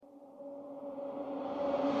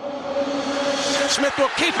Smith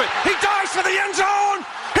will keep it. He dives for the end zone.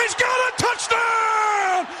 He's got a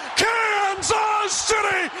touchdown! Kansas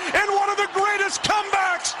City in one of the greatest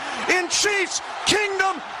comebacks in Chiefs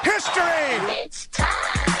Kingdom history. It's time.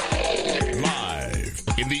 Live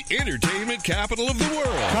in the entertainment capital of the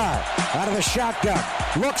world. Carr out of the shotgun.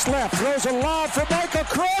 Looks left. Throws a lob for Michael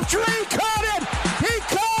Crabtree. He caught it! He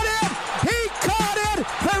caught it! He caught it!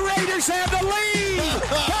 The Raiders have the lead!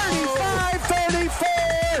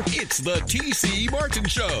 35-34! It's the T.C. Martin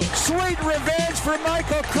Show. Sweet revenge for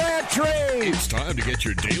Michael Crabtree! It's time to get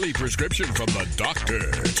your daily prescription from the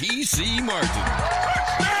doctor, T.C. Martin.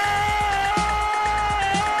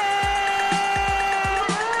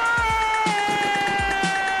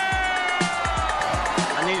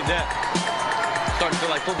 Starting to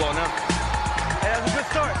feel like football now. Hey, that was a good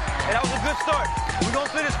start. Hey, that was a good start. We're going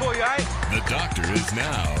to finish for you, all right? The doctor is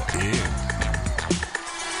now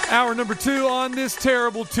in. Hour number 2 on this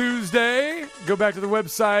Terrible Tuesday. Go back to the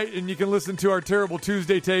website and you can listen to our Terrible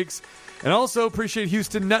Tuesday takes. And also appreciate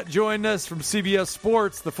Houston Nutt joining us from CBS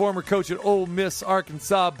Sports, the former coach at Ole Miss,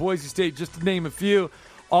 Arkansas, Boise State, just to name a few.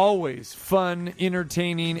 Always fun,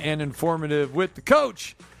 entertaining, and informative with the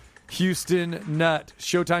coach, Houston Nutt.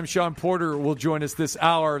 Showtime Shawn Porter will join us this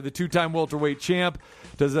hour. The two-time welterweight champ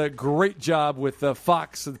does a great job with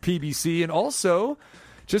Fox, the PBC, and also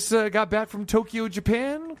just got back from Tokyo,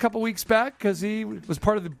 Japan a couple weeks back because he was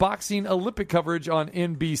part of the boxing Olympic coverage on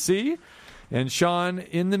NBC. And Shawn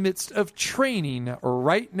in the midst of training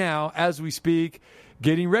right now as we speak,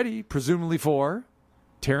 getting ready, presumably for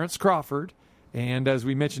Terence Crawford. And as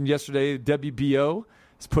we mentioned yesterday, WBO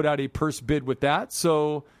has put out a purse bid with that.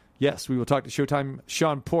 So yes, we will talk to Showtime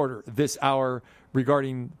Shawn Porter this hour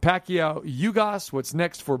regarding Pacquiao-Ugas, what's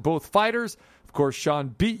next for both fighters. Of course, Shawn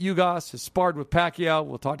beat Ugas, has sparred with Pacquiao.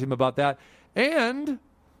 We'll talk to him about that. And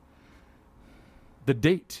the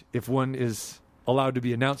date, if one is allowed to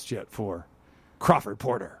be announced yet, for Crawford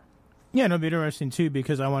Porter. Yeah, and it'll be interesting, too,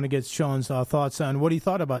 because I want to get Shawn's thoughts on what he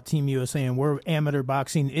thought about Team USA and where amateur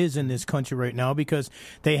boxing is in this country right now, because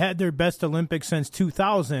they had their best Olympics since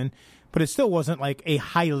 2000, but it still wasn't like a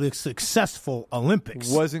highly successful Olympics.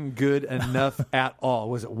 Wasn't good enough at all.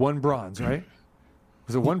 Was it one bronze, right?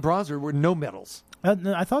 Was it one bronze or were no medals?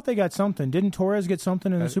 I thought they got something. Didn't Torres get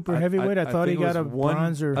something in the super heavyweight? I thought he got a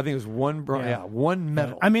bronze. Or I think it was one bronze. Yeah, one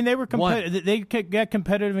medal. I mean, they were competitive. They got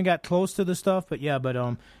competitive and got close to the stuff. But yeah,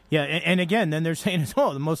 and again, then they're saying it's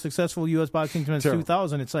the most successful U.S. boxing team since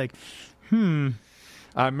 2000. It's like, I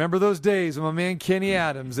remember those days when my man Kenny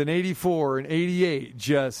Adams in '84 and '88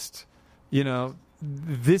 just,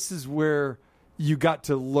 this is where you got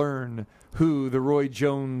to learn who the Roy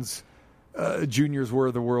Jones juniors were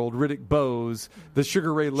of the world, Riddick Bowes, the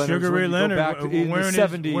Sugar Ray Leonard.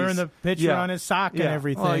 Wearing the picture on his sock and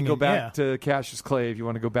everything. Well, you go back to Cassius Clay if you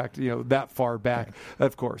want to go back to that far back. Yeah.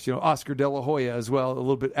 Of course, Oscar De La Hoya as well, a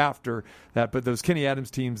little bit after that. But those Kenny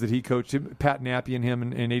Adams teams that he coached, Pat Nappy and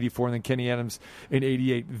him in '84, and then Kenny Adams in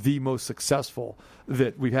 '88, the most successful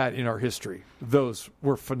that we've had in our history. Those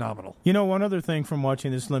were phenomenal. One other thing from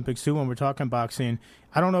watching this Olympics too, when we're talking boxing,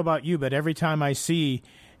 I don't know about you, but every time I see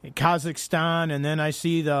Kazakhstan, and then I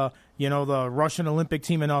see the Russian Olympic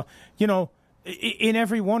team, and all, in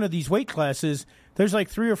every one of these weight classes, there's like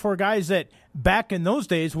 3 or 4 guys that back in those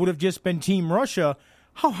days would have just been Team Russia.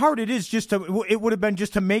 How hard it is it would have been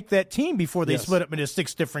just to make that team before they split up into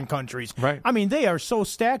 6 different countries. Right. I mean, they are so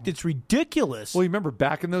stacked, it's ridiculous. Well, you remember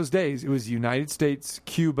back in those days, it was the United States,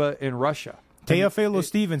 Cuba, and Russia. Teofilo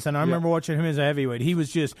Stevenson, I remember watching him as a heavyweight. He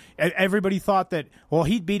was just, everybody thought that,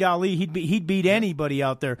 he'd beat Ali, he'd beat anybody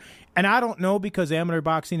out there. And I don't know, because amateur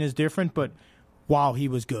boxing is different, but wow, he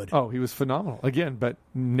was good. Oh, he was phenomenal. Again, but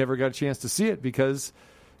never got a chance to see it because,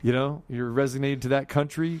 you're resignated to that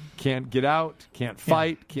country, can't get out, can't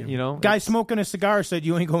fight, Guy smoking a cigar said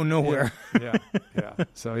you ain't going nowhere. Yeah.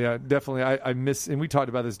 So, definitely I miss, and we talked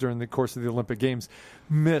about this during the course of the Olympic Games,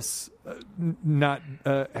 miss not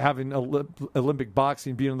having Olympic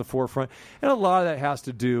boxing being on the forefront. And a lot of that has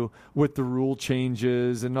to do with the rule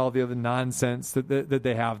changes and all the other nonsense that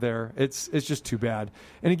they have there. It's just too bad.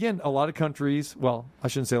 And again, a lot of countries, well, I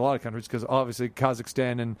shouldn't say a lot of countries, because obviously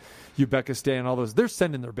Kazakhstan and Uzbekistan and all those, they're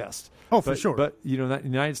sending their best. For sure. But, in the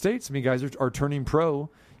United States, guys are turning pro,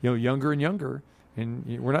 younger and younger, and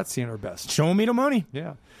we're not seeing our best. Show me the money.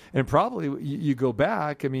 Yeah. And probably you go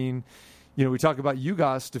back, we talk about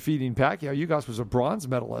Ugas defeating Pacquiao. Ugas was a bronze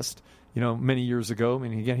medalist, many years ago.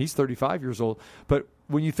 Again, he's 35 years old. But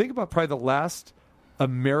when you think about probably the last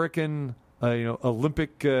American,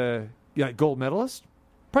 Olympic gold medalist,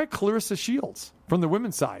 probably Clarissa Shields from the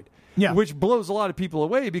women's side, which blows a lot of people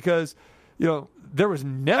away because, there was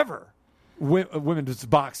never women's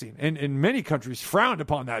boxing, and in many countries frowned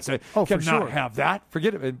upon that. Say, cannot have that.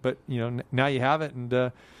 Forget it. But now you have it,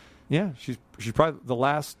 and she's probably the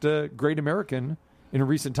last great American in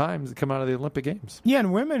recent times to come out of the Olympic Games. Yeah,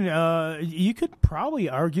 and women, you could probably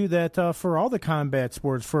argue that for all the combat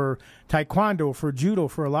sports, for taekwondo, for judo,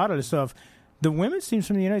 for a lot of the stuff, the women's teams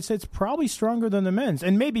from the United States probably stronger than the men's.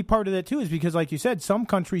 And maybe part of that, too, is because, like you said, some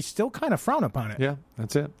countries still kind of frown upon it. Yeah,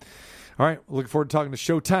 that's it. All right, looking forward to talking to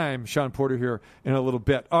Showtime, Shawn Porter, here in a little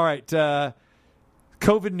bit. All right,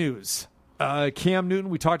 COVID news. Cam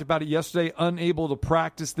Newton, we talked about it yesterday, unable to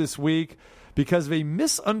practice this week because of a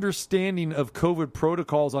misunderstanding of COVID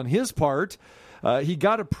protocols on his part. He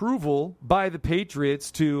got approval by the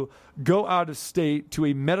Patriots to go out of state to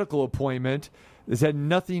a medical appointment. This had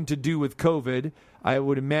nothing to do with COVID. I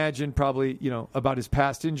would imagine probably, about his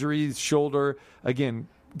past injuries, shoulder. Again,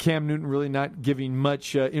 Cam Newton really not giving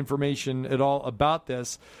much information at all about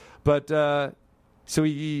this. But so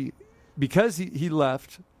because he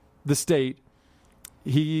left the state,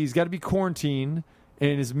 he's got to be quarantined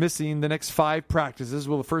and is missing the next 5 practices.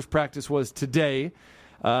 Well, the first practice was today.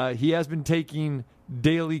 He has been taking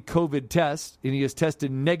daily COVID tests, and he has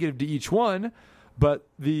tested negative to each one. But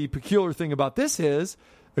the peculiar thing about this is,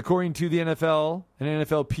 according to the NFL and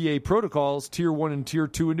NFLPA protocols, Tier 1 and Tier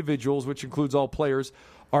 2 individuals, which includes all players,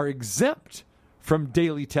 are exempt from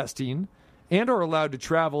daily testing and are allowed to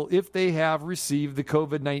travel if they have received the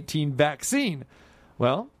COVID-19 vaccine.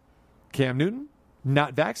 Well, Cam Newton,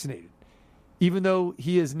 not vaccinated, even though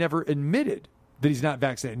he has never admitted that he's not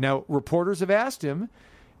vaccinated. Now, reporters have asked him,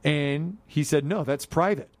 and he said, no, that's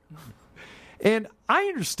private. And I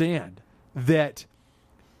understand that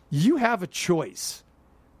you have a choice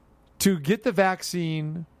to get the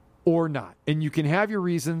vaccine or not, and you can have your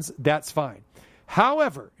reasons, that's fine.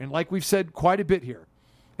 However, and like we've said quite a bit here,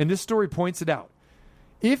 and this story points it out,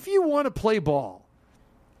 if you want to play ball,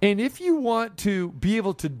 and if you want to be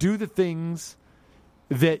able to do the things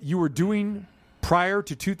that you were doing prior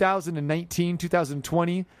to 2019,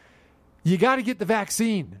 2020, you got to get the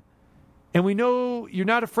vaccine. And we know you're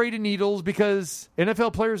not afraid of needles because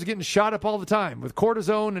NFL players are getting shot up all the time with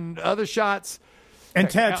cortisone and other shots. And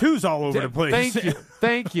tattoos all over the place.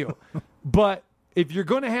 Thank you. But if you're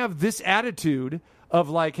going to have this attitude of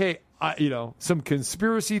like, hey, some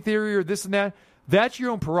conspiracy theory or this and that, that's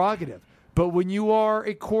your own prerogative. But when you are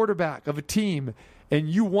a quarterback of a team and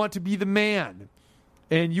you want to be the man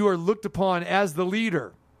and you are looked upon as the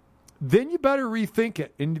leader, then you better rethink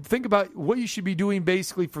it and think about what you should be doing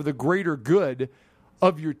basically for the greater good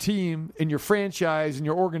of your team and your franchise and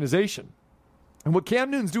your organization. And what Cam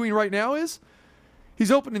Newton's doing right now is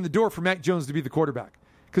he's opening the door for Mac Jones to be the quarterback.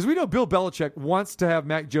 Because we know Bill Belichick wants to have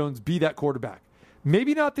Mac Jones be that quarterback.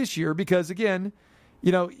 Maybe not this year because, again,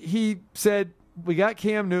 he said, we got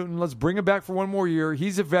Cam Newton. Let's bring him back for one more year.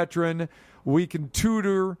 He's a veteran. We can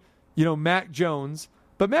tutor, Mac Jones.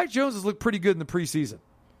 But Mac Jones has looked pretty good in the preseason.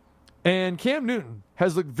 And Cam Newton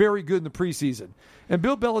has looked very good in the preseason. And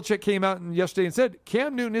Bill Belichick came out yesterday and said,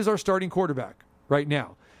 Cam Newton is our starting quarterback right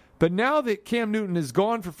now. But now that Cam Newton is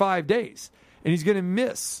gone for 5 days and he's going to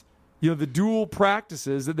miss, the dual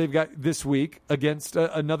practices that they've got this week against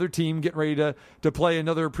another team getting ready to play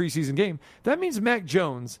another preseason game, that means Mac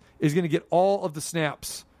Jones is going to get all of the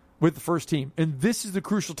snaps with the first team. And this is the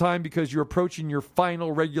crucial time because you're approaching your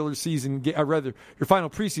final regular season, your final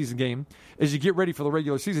preseason game as you get ready for the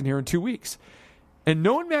regular season here in 2 weeks. And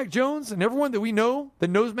knowing Mac Jones and everyone that we know that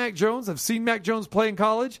knows Mac Jones, have seen Mac Jones play in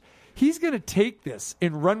college, he's going to take this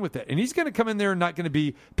and run with it. And he's going to come in there and not going to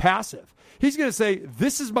be passive. He's going to say,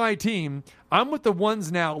 this is my team. I'm with the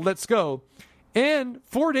ones now. Let's go. And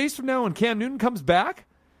 4 days from now when Cam Newton comes back,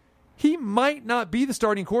 he might not be the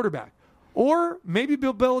starting quarterback. Or maybe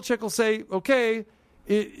Bill Belichick will say, okay,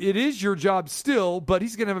 it is your job still, but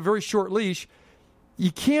he's going to have a very short leash.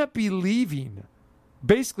 You can't be leaving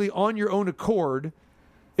basically on your own accord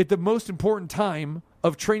at the most important time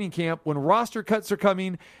of training camp when roster cuts are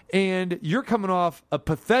coming and you're coming off a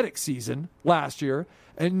pathetic season last year,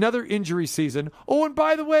 another injury season. Oh, and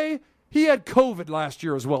by the way, he had COVID last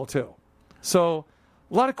year as well, too. So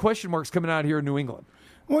a lot of question marks coming out here in New England.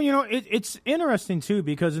 Well, it's interesting, too,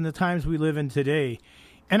 because in the times we live in today,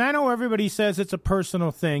 and I know everybody says it's a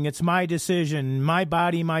personal thing, it's my decision, my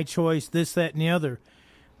body, my choice, this, that, and the other,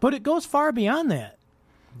 but it goes far beyond that.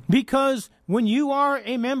 Because when you are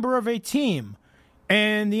a member of a team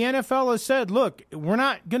and the NFL has said, look, we're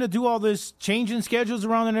not going to do all this changing schedules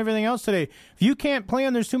around and everything else today. If you can't play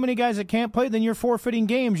and there's too many guys that can't play, then you're forfeiting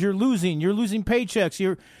games, you're losing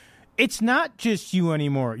paychecks, it's not just you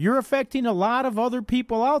anymore. You're affecting a lot of other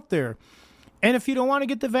people out there. And if you don't want to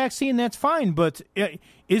get the vaccine, that's fine. But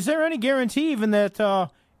is there any guarantee even that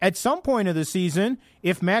at some point of the season,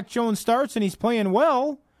 if Mac Jones starts and he's playing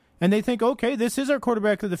well, and they think, okay, this is our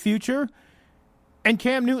quarterback of the future, and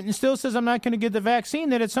Cam Newton still says, I'm not going to get the vaccine,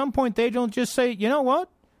 that at some point they don't just say, you know what,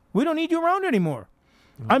 we don't need you around anymore.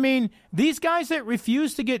 I mean, these guys that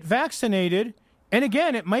refuse to get vaccinated, and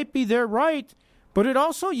again, it might be their right, but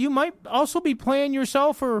you might also be playing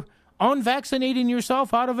yourself or unvaccinating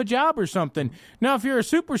yourself out of a job or something. Now, if you're a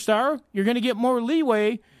superstar, you're going to get more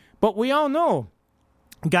leeway, but we all know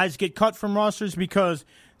guys get cut from rosters because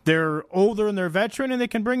they're older and they're veteran, and they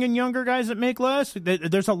can bring in younger guys that make less.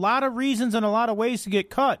 There's a lot of reasons and a lot of ways to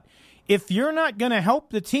get cut. If you're not going to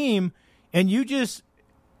help the team and you just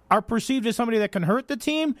are perceived as somebody that can hurt the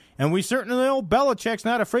team, and we certainly know Belichick's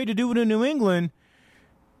not afraid to do it in New England,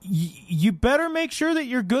 you better make sure that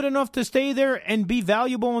you're good enough to stay there and be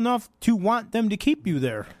valuable enough to want them to keep you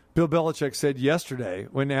there. Bill Belichick said yesterday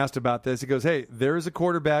when asked about this, he goes, hey, there is a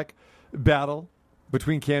quarterback battle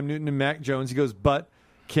between Cam Newton and Mac Jones. He goes, but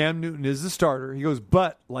Cam Newton is the starter. He goes,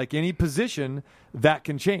 but like any position, that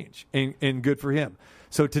can change, and good for him.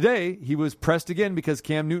 So today, he was pressed again because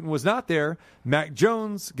Cam Newton was not there. Mac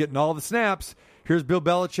Jones getting all the snaps. Here's Bill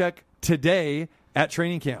Belichick today at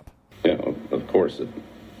training camp. Yeah, of course. If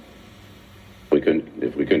we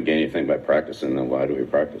couldn't gain anything by practicing, then why do we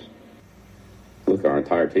practice? Look, our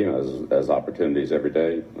entire team has opportunities every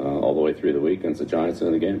day, all the way through the week against the Giants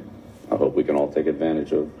in the game. I hope we can all take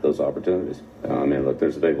advantage of those opportunities. Look,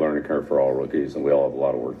 there's a big learning curve for all rookies, and we all have a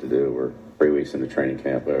lot of work to do. We're 3 weeks into training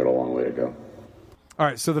camp. We've got a long way to go. All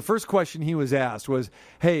right, so the first question he was asked was,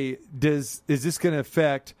 hey, is this going to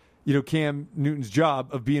affect Cam Newton's job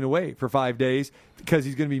of being away for 5 days because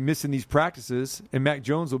he's going to be missing these practices, and Mac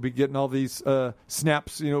Jones will be getting all these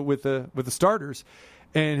snaps with the starters?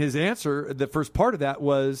 And his answer, the first part of that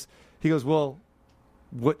was, he goes, well,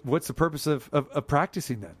 what's the purpose of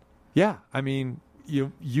practicing then? Yeah,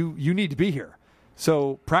 you need to be here.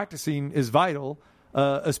 So practicing is vital,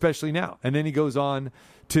 especially now. And then he goes on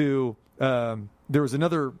to there was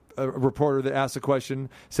another reporter that asked a question,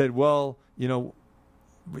 said, well,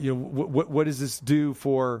 what does this do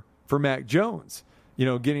for Mac Jones,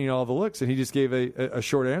 getting all the looks? And he just gave a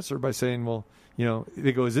short answer by saying, well,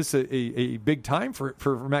 they go, is this a big time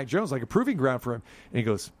for Mac Jones, like a proving ground for him? And he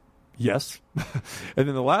goes, yes. And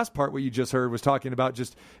then the last part, what you just heard, was talking about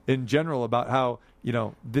just in general about how,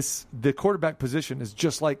 the quarterback position is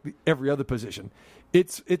just like every other position.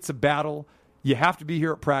 It's a battle. You have to be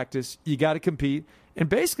here at practice. You got to compete. And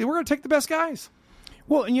basically, we're going to take the best guys.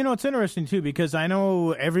 Well, it's interesting, too, because I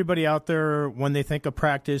know everybody out there, when they think of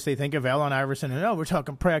practice, they think of Allen Iverson, and, we're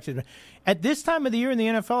talking practice. At this time of the year in the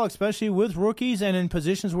NFL, especially with rookies and in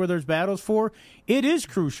positions where there's battles for, it is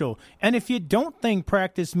crucial. And if you don't think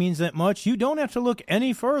practice means that much, you don't have to look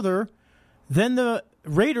any further than the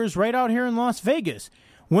Raiders right out here in Las Vegas.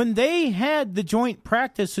 When they had the joint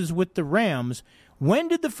practices with the Rams, when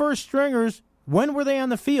did the first stringers, when were they on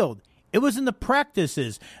the field? It was in the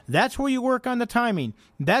practices. That's where you work on the timing.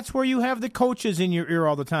 That's where you have the coaches in your ear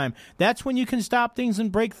all the time. That's when you can stop things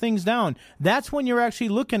and break things down. That's when you're actually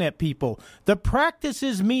looking at people. The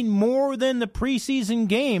practices mean more than the preseason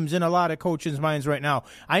games in a lot of coaches' minds right now.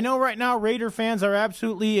 I know right now Raider fans are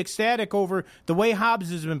absolutely ecstatic over the way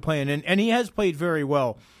Hobbs has been playing, and he has played very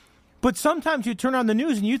well. But sometimes you turn on the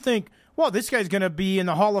news and you think, well, this guy's going to be in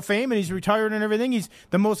the Hall of Fame and he's retired and everything. He's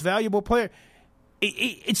the most valuable player.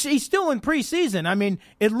 He's still in preseason.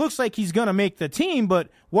 It looks like he's going to make the team, but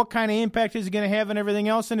what kind of impact is he going to have and everything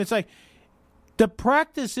else? And it's like the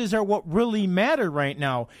practices are what really matter right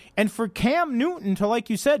now. And for Cam Newton to,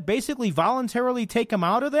 like you said, basically voluntarily take him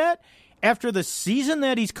out of that after the season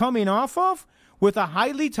that he's coming off of with a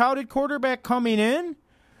highly touted quarterback coming in,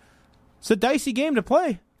 it's a dicey game to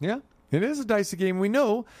play. Yeah, it is a dicey game. We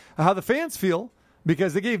know how the fans feel,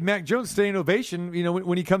 because they gave Mac Jones standing ovation,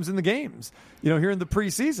 when he comes in the games, here in the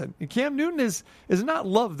preseason. And Cam Newton is not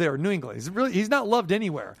loved there in New England. He's not loved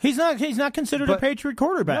anywhere. He's not considered a Patriot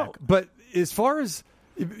quarterback. No, but as far as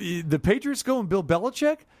the Patriots go and Bill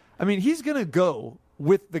Belichick, he's going to go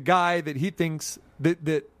with the guy that he thinks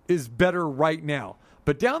that is better right now.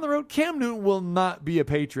 But down the road, Cam Newton will not be a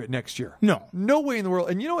Patriot next year. No way in the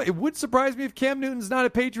world. And it would surprise me if Cam Newton's not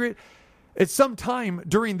a Patriot at some time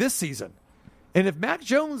during this season. And if Mac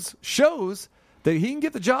Jones shows that he can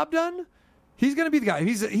get the job done, he's going to be the guy.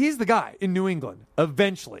 He's the guy in New England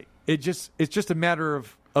eventually. It's just a matter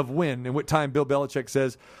of when and what time Bill Belichick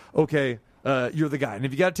says, okay, you're the guy. And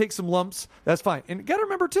if you got to take some lumps, that's fine. And you got to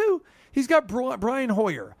remember, too, he's got Brian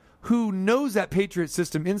Hoyer, who knows that Patriot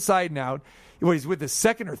system inside and out. He's with his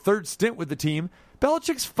second or third stint with the team.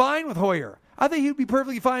 Belichick's fine with Hoyer. I think he'd be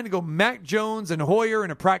perfectly fine to go Mac Jones and Hoyer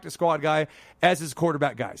and a practice squad guy as his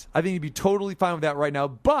quarterback guys. I think he'd be totally fine with that right now.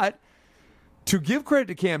 But to give credit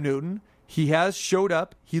to Cam Newton, he has showed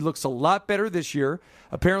up. He looks a lot better this year.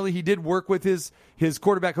 Apparently, he did work with his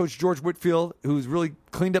quarterback coach, George Whitfield, who's really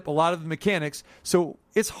cleaned up a lot of the mechanics. So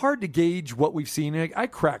it's hard to gauge what we've seen. I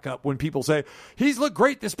crack up when people say, he's looked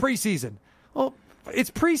great this preseason. Well,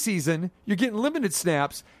 it's preseason. You're getting limited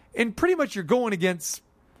snaps, and pretty much you're going against,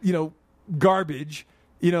 garbage,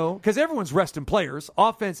 because everyone's resting players,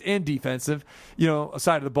 offense and defensive,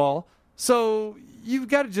 side of the ball. So you've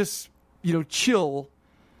got to just, chill,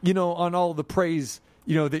 on all the praise,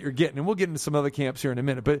 that you're getting. And we'll get into some other camps here in a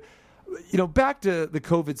minute. But, back to the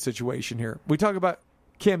COVID situation here. We talk about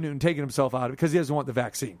Cam Newton taking himself out of it because he doesn't want the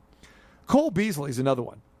vaccine. Cole Beasley's another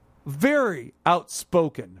one. Very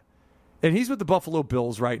outspoken. And he's with the Buffalo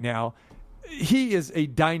Bills right now. He is a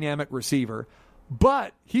dynamic receiver.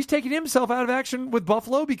 But he's taking himself out of action with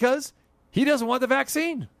Buffalo because he doesn't want the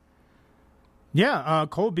vaccine. Yeah,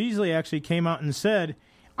 Cole Beasley actually came out and said,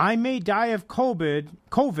 I may die of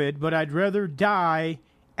COVID, but I'd rather die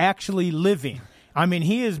actually living. I mean,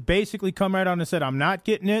 he has basically come right on and said, I'm not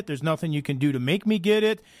getting it. There's nothing you can do to make me get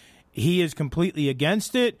it. He is completely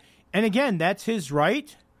against it. And again, that's his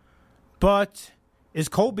right. But is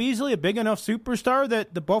Cole Beasley a big enough superstar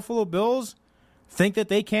that the Buffalo Bills think that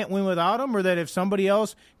they can't win without him, or that if somebody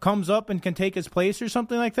else comes up and can take his place or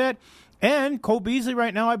something like that? And Cole Beasley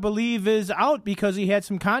right now, I believe, is out because he had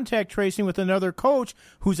some contact tracing with another coach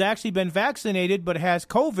who's actually been vaccinated but has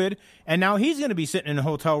COVID, and now he's going to be sitting in a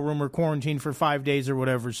hotel room or quarantined for 5 days or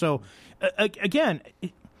whatever. So, again,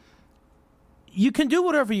 you can do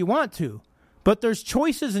whatever you want to, but there's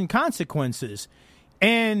choices and consequences.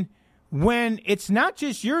 And when it's not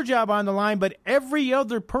just your job on the line, but every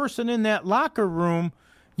other person in that locker room,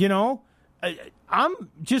 I'm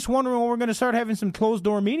just wondering when we're going to start having some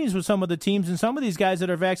closed-door meetings with some of the teams and some of these guys that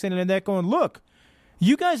are vaccinated and that going, look,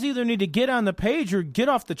 you guys either need to get on the page or get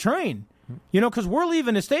off the train, because we're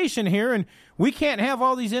leaving the station here and we can't have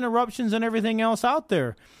all these interruptions and everything else out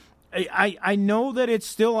there. I know that it's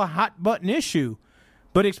still a hot-button issue,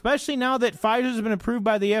 but especially now that Pfizer has been approved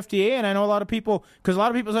by the FDA, and I know a lot of people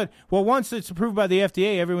said, well, once it's approved by the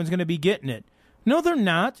FDA, everyone's going to be getting it. No, they're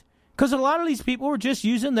not, because a lot of these people were just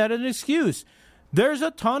using that as an excuse. There's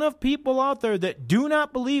a ton of people out there that do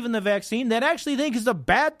not believe in the vaccine, that actually think it's a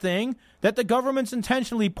bad thing, that the government's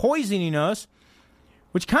intentionally poisoning us,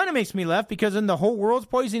 which kind of makes me laugh because then the whole world's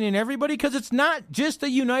poisoning everybody because it's not just a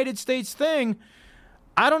United States thing.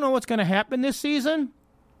 I don't know what's going to happen this season.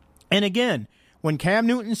 And again, when Cam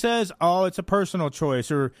Newton says, oh, it's a personal choice,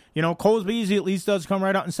 or, Cole Beasley at least does come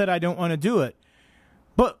right out and said, I don't want to do it.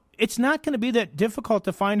 But it's not going to be that difficult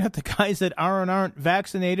to find out the guys that aren't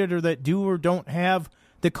vaccinated or that do or don't have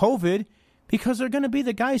the COVID, because they're going to be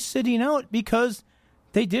the guys sitting out because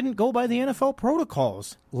they didn't go by the NFL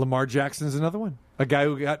protocols. Lamar Jackson's another one. A guy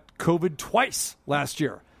who got COVID twice last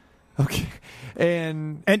year. Okay.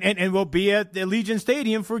 And will be at the Allegiant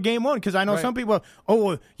Stadium for game one, because I know some people,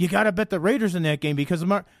 you got to bet the Raiders in that game because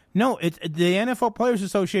Lamar. No, it's the NFL Players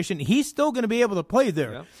Association. He's still going to be able to play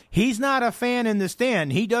there. Yep. He's not a fan in the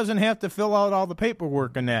stand. He doesn't have to fill out all the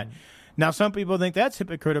paperwork and that. Now, some people think that's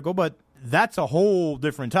hypocritical, but that's a whole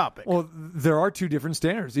different topic. Well, there are two different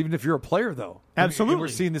standards, even if you're a player, though. Absolutely. And we're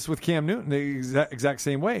seeing this with Cam Newton the exact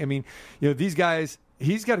same way. I mean, these guys,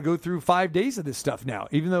 he's got to go through 5 days of this stuff now,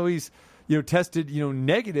 even though he's tested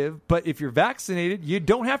negative. But if you're vaccinated, you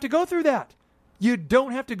don't have to go through that. You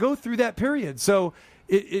don't have to go through that period. So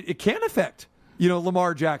it can affect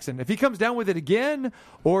Lamar Jackson. If he comes down with it again,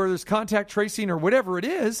 or there's contact tracing or whatever it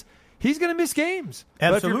is, he's going to miss games.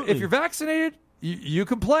 Absolutely. But if you're vaccinated, you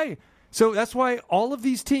can play. So that's why all of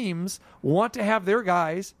these teams want to have their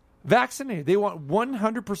guys vaccinated. They want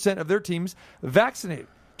 100% of their teams vaccinated.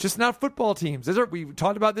 Just not football teams. We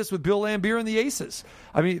talked about this with Bill Laimbeer and the Aces.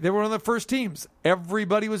 I mean, they were one of the first teams.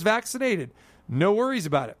 Everybody was vaccinated. No worries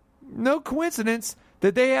about it. No coincidence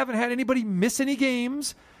that they haven't had anybody miss any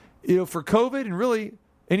games, for COVID and really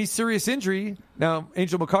any serious injury. Now,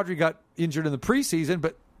 Angel McCautry got injured in the preseason,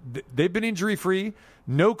 but they've been injury-free.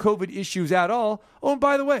 No COVID issues at all. Oh, and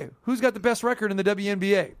by the way, who's got the best record in the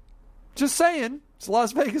WNBA? Just saying. It's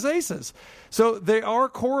Las Vegas Aces. So they are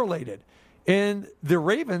correlated. And the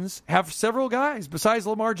Ravens have several guys besides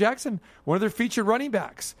Lamar Jackson, one of their featured running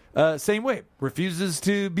backs. Same way, refuses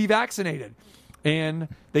to be vaccinated. And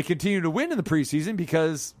they continue to win in the preseason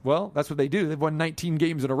because, well, that's what they do. They've won 19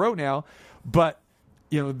 games in a row now. But,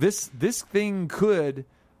 this thing could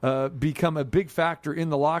become a big factor in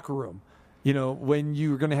the locker room. When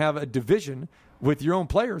you're going to have a division with your own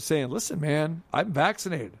players saying, listen, man, I'm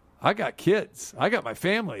vaccinated. I got kids. I got my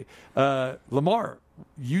family. Lamar,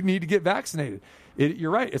 you need to get vaccinated.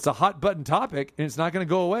 You're right. It's a hot-button topic, and it's not going to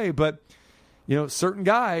go away. But, certain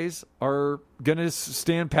guys are going to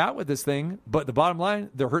stand pat with this thing. But the bottom line,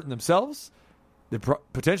 they're hurting themselves. They're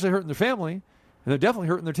potentially hurting their family, and they're definitely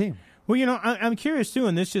hurting their team. Well, I'm curious, too,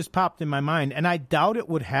 and this just popped in my mind, and I doubt it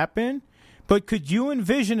would happen, but could you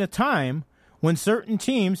envision a time when certain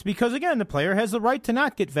teams, because, again, the player has the right to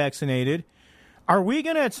not get vaccinated, are we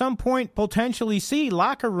going to at some point potentially see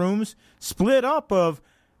locker rooms split up of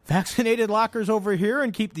vaccinated lockers over here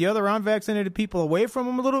and keep the other unvaccinated people away from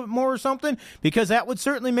them a little bit more or something? Because that would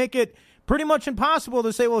certainly make it pretty much impossible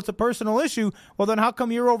to say, well, it's a personal issue. Well, then how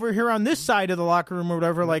come you're over here on this side of the locker room or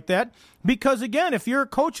whatever like that? Because, again, if you're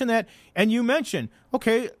coaching that and you mention,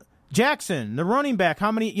 okay, Jackson, the running back,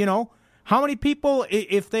 how many people,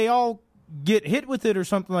 if they all get hit with it or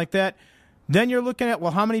something like that, then you're looking at,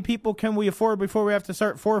 well, how many people can we afford before we have to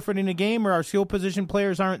start forfeiting a game or our skill position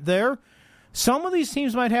players aren't there? Some of these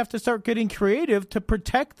teams might have to start getting creative to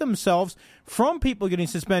protect themselves from people getting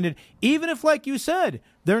suspended, even if, like you said,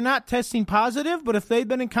 they're not testing positive, but if they've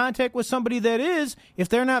been in contact with somebody that is, if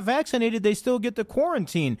they're not vaccinated, they still get the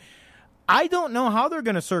quarantine. I don't know how they're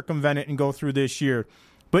going to circumvent it and go through this year.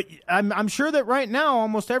 But I'm sure that right now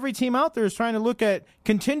almost every team out there is trying to look at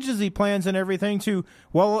contingency plans and everything to,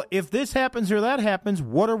 well, if this happens or that happens,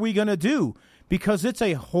 what are we going to do? Because it's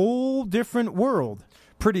a whole different world.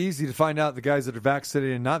 Pretty easy to find out the guys that are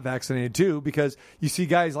vaccinated and not vaccinated, too, because you see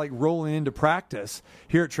guys like rolling into practice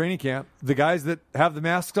here at training camp. The guys that have the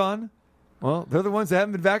masks on, well, they're the ones that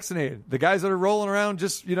haven't been vaccinated. The guys that are rolling around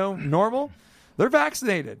just, normal, they're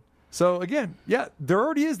vaccinated. So, again, yeah, there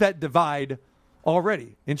already is that divide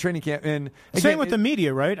already in training camp. And again, same with the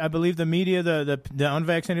media, right? I believe the media, the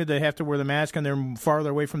unvaccinated, they have to wear the mask and they're farther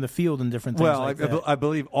away from the field and different things like that. I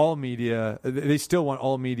believe all media, they still want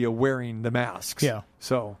all media wearing the masks. Yeah.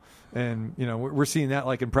 So, and, we're seeing that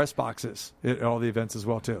like in press boxes at all the events as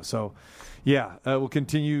well, too. So, yeah, we'll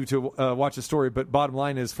continue to watch the story. But bottom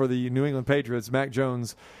line is for the New England Patriots, Mac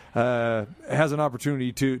Jones has an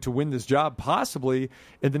opportunity to win this job possibly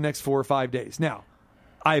in the next 4 or 5 days. Now,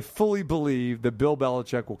 I fully believe that Bill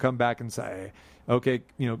Belichick will come back and say, okay,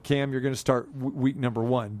 Cam, you're going to start week number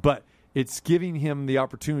 1. But it's giving him the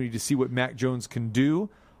opportunity to see what Mac Jones can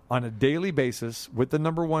do on a daily basis with the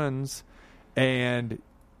number ones, and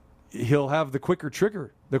he'll have the quicker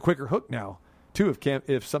trigger, the quicker hook now, too,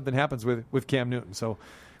 if something happens with Cam Newton. So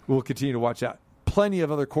we'll continue to watch that. Plenty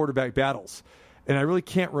of other quarterback battles. And I really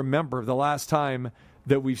can't remember the last time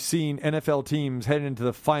that we've seen NFL teams heading into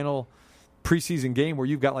the final preseason game where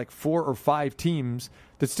you've got like 4 or 5 teams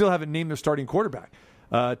that still haven't named their starting quarterback.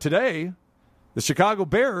 Today, the Chicago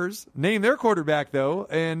Bears named their quarterback, though,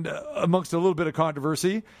 and amongst a little bit of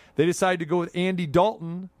controversy, they decided to go with Andy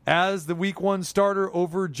Dalton as the Week 1 starter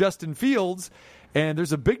over Justin Fields. And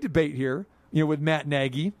there's a big debate here, with Matt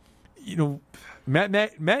Nagy.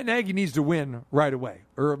 Matt Nagy needs to win right away,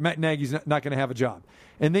 or Matt Nagy's not going to have a job.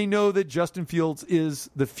 And they know that Justin Fields is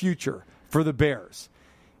the future for the Bears.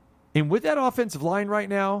 And with that offensive line right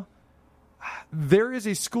now, there is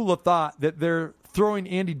a school of thought that they're throwing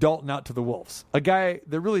Andy Dalton out to the Wolves, a guy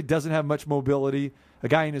that really doesn't have much mobility, a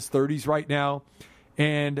guy in his 30s right now,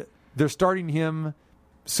 and they're starting him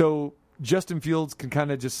so Justin Fields can kind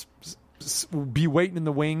of just be waiting in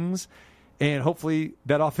the wings, and hopefully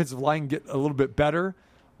that offensive line get a little bit better.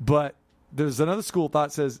 But there's another school of thought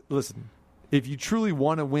that says, listen, if you truly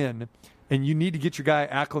want to win and you need to get your guy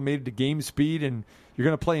acclimated to game speed and you're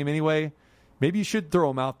going to play him anyway, maybe you should throw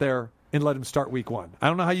him out there and let him start week 1. I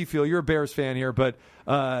don't know how you feel. You're a Bears fan here, but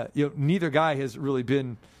neither guy has really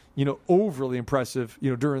been overly impressive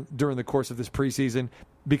during the course of this preseason,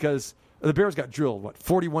 because the Bears got drilled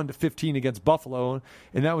 41-15 against Buffalo,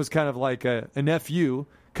 and that was kind of like an FU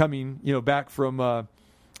coming back from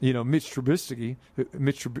Mitch Trubisky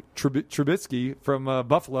from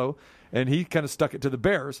Buffalo, and he kind of stuck it to the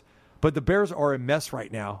Bears. But the Bears are a mess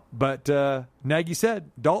right now. But Nagy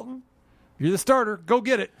said, Dalton, you're the starter. Go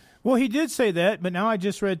get it. Well, he did say that, but now I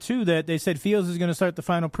just read, too, that they said Fields is going to start the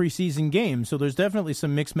final preseason game. So there's definitely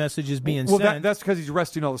some mixed messages being sent. Well, that's because he's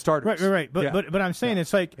resting all the starters. Right. But I'm saying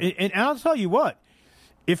it's like, and I'll tell you what,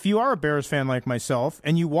 if you are a Bears fan like myself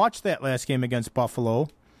and you watched that last game against Buffalo,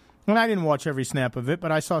 and I didn't watch every snap of it,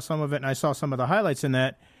 but I saw some of it and I saw some of the highlights in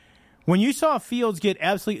that, when you saw Fields get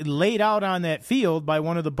absolutely laid out on that field by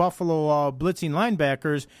one of the Buffalo blitzing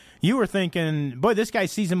linebackers, you were thinking, boy, this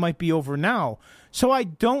guy's season might be over now. So I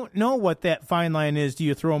don't know what that fine line is. Do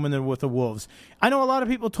you throw him in there with the Wolves? I know a lot of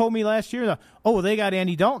people told me last year, they got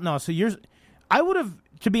Andy Dalton now. So I would have,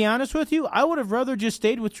 to be honest with you, I would have rather just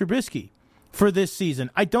stayed with Trubisky. for this season.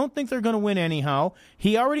 I don't think they're going to win anyhow.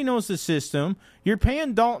 He already knows the system. You're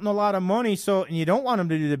paying Dalton a lot of money, and you don't want him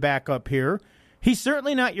to do the backup here. He's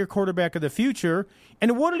certainly not your quarterback of the future.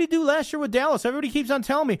 And what did he do last year with Dallas? Everybody keeps on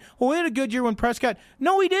telling me, he had a good year when Prescott.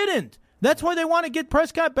 No, he didn't. That's why they want to get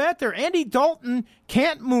Prescott back there. Andy Dalton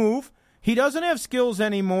can't move. He doesn't have skills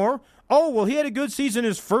anymore. He had a good season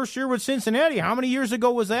his first year with Cincinnati. How many years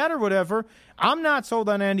ago was that or whatever? I'm not sold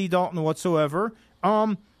on Andy Dalton whatsoever.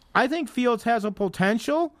 I think Fields has a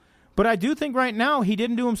potential, but I do think right now he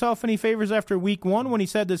didn't do himself any favors after week 1 when he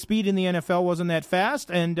said the speed in the NFL wasn't that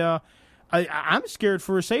fast, and I'm scared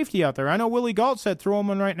for a safety out there. I know Willie Gault said throw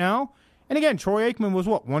him in right now. And again, Troy Aikman was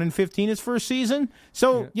 1-15 his first season?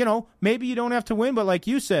 So, maybe you don't have to win, but like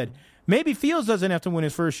you said, maybe Fields doesn't have to win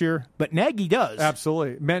his first year, but Nagy does.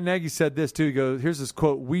 Absolutely. Matt Nagy said this, too. He goes, here's this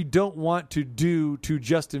quote, "We don't want to do to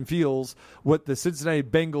Justin Fields what the Cincinnati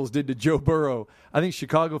Bengals did to Joe Burrow." I think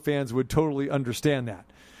Chicago fans would totally understand that.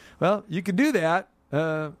 Well, you can do that.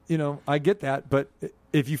 I get that. But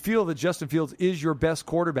if you feel that Justin Fields is your best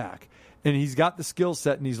quarterback and he's got the skill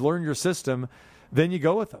set and he's learned your system, then you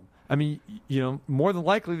go with him. I mean, more than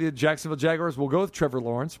likely the Jacksonville Jaguars will go with Trevor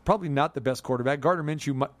Lawrence. Probably not the best quarterback. Gardner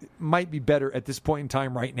Minshew might be better at this point in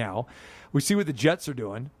time right now. We see what the Jets are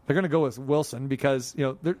doing. They're going to go with Wilson because,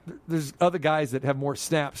 there's other guys that have more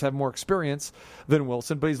snaps, have more experience than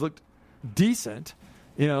Wilson, but he's looked decent,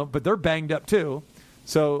 but they're banged up too.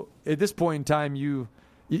 So at this point in time, you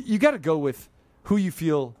got to go with who you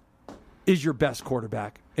feel is your best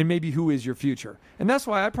quarterback and maybe who is your future. And that's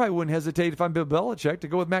why I probably wouldn't hesitate if I'm Bill Belichick to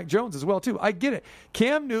go with Mac Jones as well, too. I get it.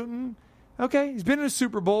 Cam Newton, okay, he's been in a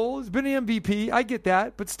Super Bowl. He's been an MVP. I get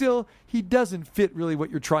that. But still, he doesn't fit really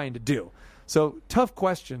what you're trying to do. So tough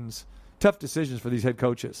questions, tough decisions for these head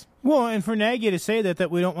coaches. Well, and for Nagy to say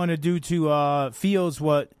that we don't want to do to Fields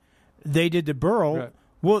what they did to Burrow, right.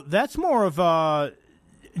 Well, that's more of a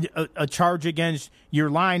charge against your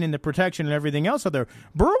line and the protection and everything else out there.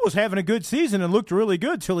 Burrow was having a good season and looked really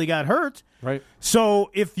good till he got hurt. Right. So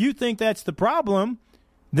if you think that's the problem,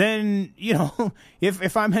 then,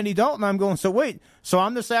 if I'm Andy Dalton, I'm going, so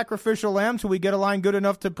I'm the sacrificial lamb till we get a line good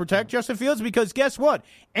enough to protect Justin Fields? Because guess what?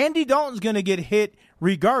 Andy Dalton's going to get hit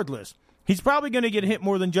regardless. He's probably going to get hit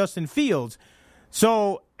more than Justin Fields.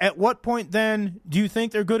 So at what point then do you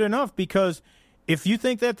think they're good enough? Because if you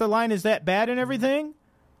think that the line is that bad and everything,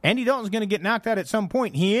 Andy Dalton's going to get knocked out at some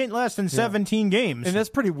point. He ain't less than 17 games. And that's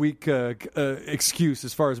pretty weak excuse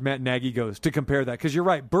as far as Matt Nagy goes to compare that. Because you're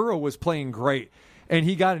right, Burrow was playing great, and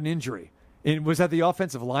he got an injury. And was that the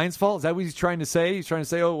offensive line's fault? Is that what he's trying to say? He's trying to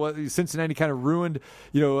say, Cincinnati kind of ruined,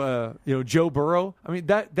 Joe Burrow. I mean,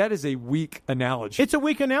 that is a weak analogy. It's a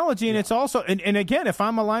weak analogy, and it's also, and again, if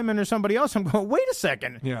I'm a lineman or somebody else, I'm going, wait a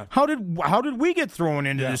second. Yeah. How did we get thrown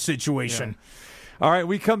into this situation? Yeah. All right,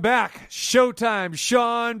 we come back. Showtime.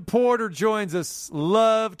 Shawn Porter joins us.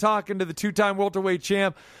 Love talking to the two-time welterweight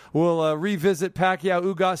champ. We'll revisit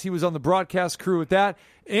Pacquiao Ugas. He was on the broadcast crew with that.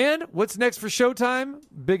 And what's next for Showtime?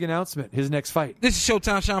 Big announcement. His next fight. This is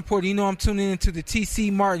Showtime, Shawn Porter. You know I'm tuning into the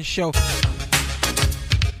T.C. Martin Show.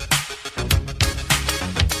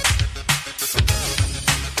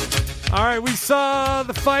 All right, we saw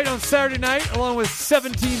the fight on Saturday night along with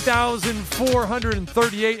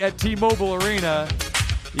 17,438 at T-Mobile Arena.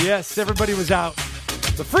 Yes, everybody was out.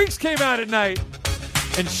 The Freaks came out at night,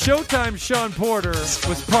 and Showtime Shawn Porter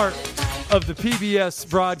was part of the PBS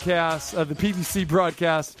broadcast, of the PBC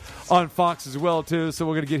broadcast on Fox as well, too, so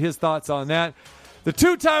we're going to get his thoughts on that. The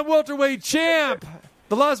two-time welterweight champ,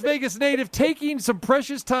 the Las Vegas native, taking some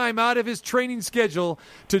precious time out of his training schedule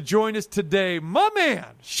to join us today. My man,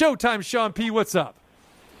 Showtime Shawn P., what's up?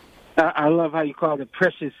 I love how you call it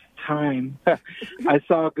precious time. It's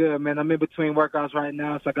all good, man. I'm in between workouts right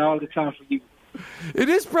now, so I got all the time for you. It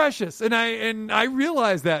is precious, and I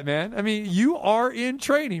realize that, man. I mean, you are in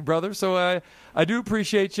training, brother, so I do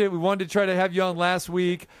appreciate you. We wanted to try to have you on last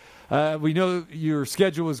week. We know your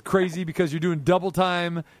schedule was crazy because you're doing double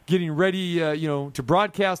time, getting ready, to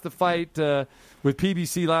broadcast the fight with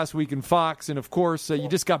PBC last week and Fox. And, of course, you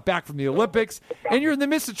just got back from the Olympics, and you're in the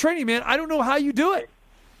midst of training, man. I don't know how you do it.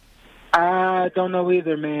 I don't know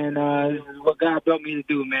either, man. This is what God built me to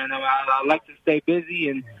do, man. I like to stay busy,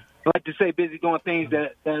 and I like to stay busy doing things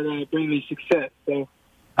that bring me success. So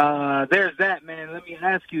there's that, man. Let me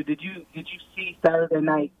ask you, did you see Saturday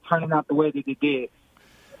night turning out the way that it did?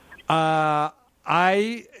 I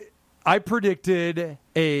predicted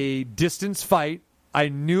a distance fight. I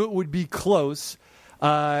knew it would be close,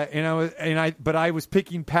 but I was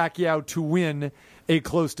picking Pacquiao to win a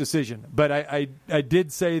close decision. But I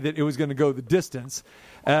did say that it was going to go the distance.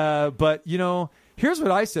 But here's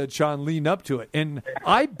what I said, Sean, leading up to it. And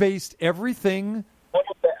I based everything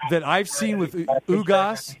that I've seen with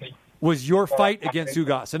Ugas was your fight against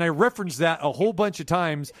Ugas. And I referenced that a whole bunch of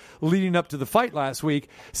times leading up to the fight last week,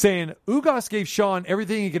 saying Ugas gave Shawn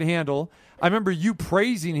everything he could handle. I remember you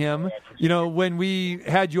praising him, when we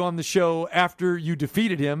had you on the show after you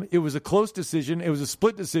defeated him. It was a close decision. It was a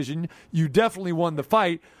split decision. You definitely won the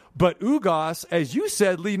fight. But Ugas, as you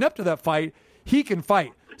said, leading up to that fight, he can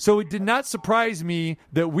fight. So it did not surprise me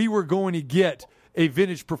that we were going to get a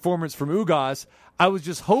vintage performance from Ugas. I was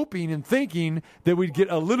just hoping and thinking that we'd get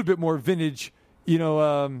a little bit more vintage,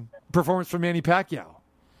 performance from Manny Pacquiao.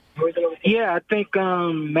 Yeah, I think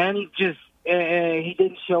Manny just he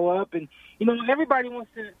didn't show up, and everybody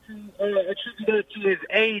wants to attribute it to his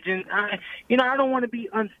age, and I don't want to be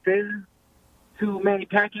unfair to Manny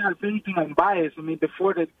Pacquiao. If anything, I'm biased. I mean,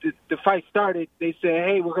 before the fight started, they said,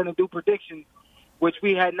 "Hey, we're going to do predictions," which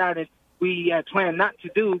we had planned not to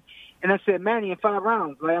do. And I said, Manny, in 5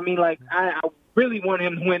 rounds. I really want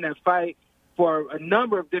him to win that fight for a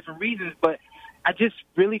number of different reasons, but I just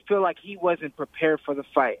really feel like he wasn't prepared for the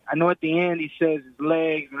fight. I know at the end he says his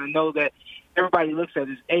legs, and I know that everybody looks at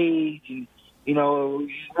his age, and we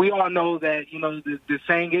all know that the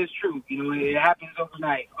saying is true. It happens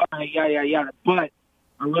overnight. All right, yada. But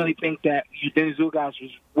I really think that Dennis Ugas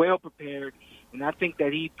was well prepared, and I think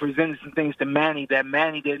that he presented some things to Manny that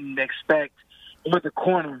Manny didn't expect with the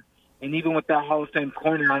corner. And even with that Hall of Fame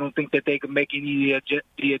corner, I don't think that they could make any of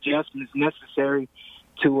the adjustments necessary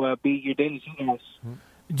to beat your Dennis Ugas.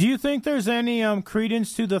 Do you think there's any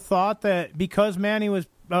credence to the thought that because Manny was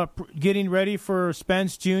getting ready for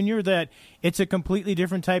Spence Jr., that it's a completely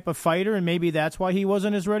different type of fighter, and maybe that's why he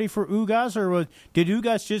wasn't as ready for Ugas? Or did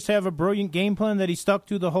Ugas just have a brilliant game plan that he stuck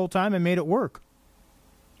to the whole time and made it work?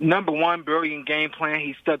 Number one, brilliant game plan.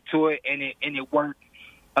 He stuck to it, and it worked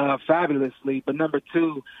fabulously. But number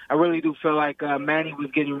two, I really do feel like Manny was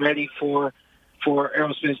getting ready for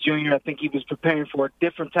Errol Spence Jr. I think he was preparing for a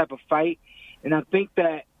different type of fight. And I think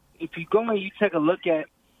that if you go and you take a look at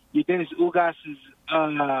your Dennis Ugas'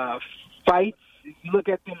 fights, if you look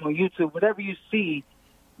at them on YouTube, whatever you see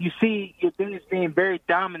your Dennis being very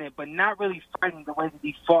dominant, but not really fighting the way that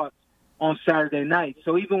he fought on Saturday night.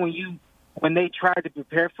 So even when they tried to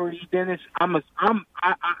prepare for you, Dennis, I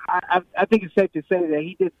think it's safe to say that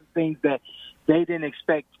he did some things that they didn't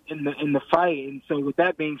expect in the fight. And so with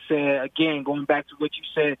that being said, again, going back to what you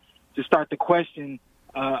said to start the question,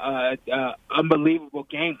 unbelievable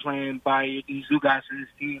game plan by these Ugas and his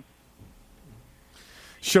team.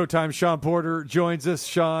 Showtime Shawn Porter joins us.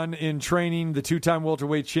 Shawn in training, the 2-time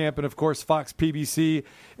welterweight champ, and of course Fox, PBC,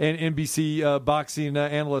 and NBC boxing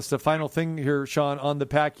analyst. The final thing here, Shawn, on the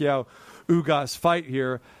Pacquiao-Ugas fight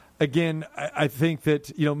here. Again, I think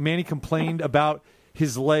that Manny complained about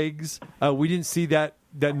his legs. We didn't see that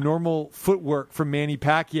normal footwork from Manny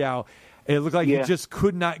Pacquiao. It looked like he just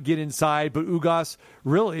could not get inside. But Ugas,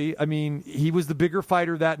 really, I mean, he was the bigger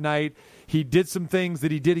fighter that night. He did some things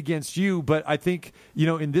that he did against you. But I think,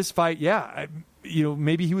 in this fight,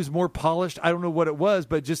 maybe he was more polished. I don't know what it was,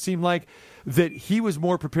 but it just seemed like that he was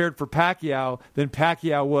more prepared for Pacquiao than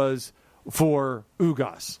Pacquiao was for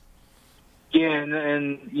Ugas. Yeah,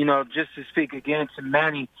 and just to speak again to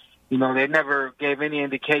Manny, they never gave any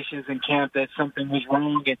indications in camp that something was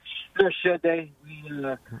wrong, and nor should they.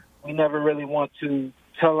 We never really want to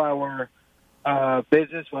tell our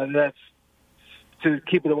business, whether that's to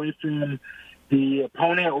keep it away from the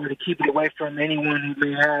opponent or to keep it away from anyone who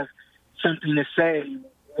may have something to say,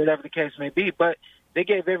 whatever the case may be. But they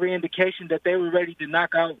gave every indication that they were ready to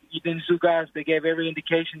knock out Dennis Ugas. They gave every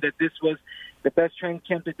indication that this was the best training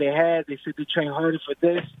camp that they had. They said they trained harder for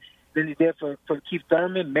this than they did for Keith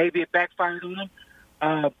Thurman. Maybe it backfired on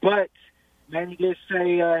them. But Manny did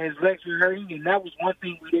say his legs were hurting, and that was one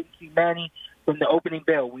thing we didn't see Manny from the opening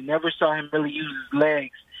bell. We never saw him really use his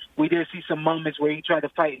legs. We did see some moments where he tried to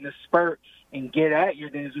fight in a spurt and get at your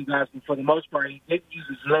Dennis Ugas, but for the most part, he didn't use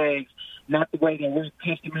his legs, not the way that we're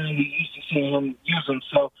accustomed to used to seeing him use them.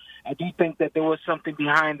 So I do think that there was something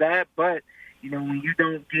behind that, but, when you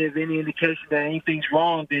don't give any indication that anything's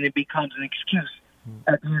wrong, then it becomes an excuse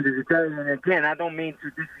at the end of the day. And again, I don't mean to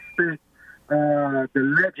disrespect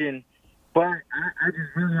the legend, but I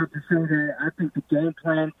just really have to say that I think the game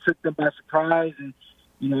plan took them by surprise. And,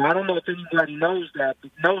 I don't know if anybody knows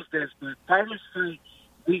this, but fighters fight,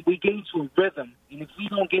 we get into a rhythm. And if we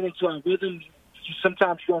don't get into our rhythm,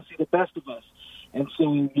 sometimes you don't see the best of us. And so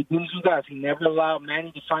with these guys, he never allowed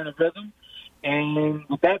Manny to find a rhythm. And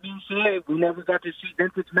with that being said, we never got to see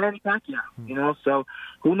vintage Manny Pacquiao, So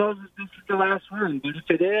who knows if this is the last one. But if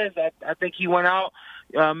it is, I think he went out,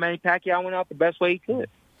 Manny Pacquiao went out the best way he could.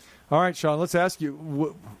 All right, Shawn, let's ask you,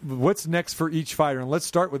 what's next for each fighter? And let's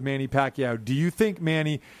start with Manny Pacquiao. Do you think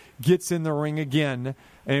Manny gets in the ring again?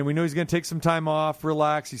 And we know he's going to take some time off,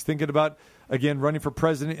 relax. He's thinking about, again, running for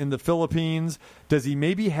president in the Philippines. Does he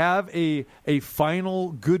maybe have a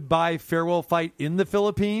final goodbye, farewell fight in the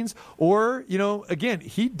Philippines? Or, again,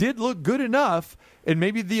 he did look good enough, and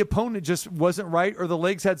maybe the opponent just wasn't right or the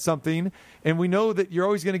legs had something. And we know that you're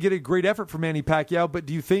always going to get a great effort from Manny Pacquiao, but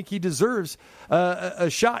do you think he deserves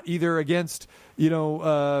a shot either against,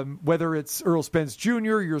 whether it's Earl Spence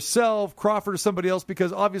Jr., yourself, Crawford, or somebody else?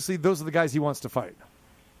 Because obviously those are the guys he wants to fight.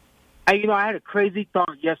 I had a crazy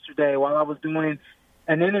thought yesterday while I was doing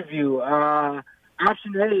an interview.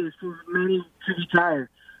 Option A is for Manny to retire.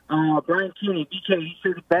 Brian Kenny, BK, he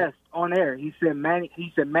said it best on air. He said Manny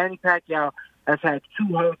Pacquiao has had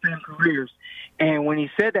 2 Hall of Fame careers. And when he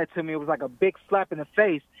said that to me, it was like a big slap in the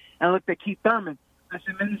face. And I looked at Keith Thurman. I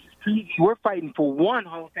said, man, this is crazy. We're fighting for 1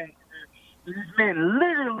 Hall of Fame career. And this man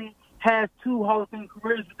literally has 2 Hall of Fame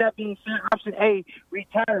careers. With that being said, option A,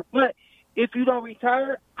 retire. But if you don't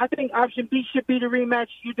retire, I think option B should be the rematch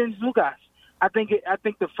Udin Zugas. I think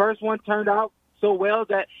the first one turned out so well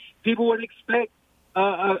that people would expect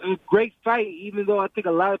a great fight, even though I think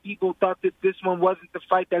a lot of people thought that this one wasn't the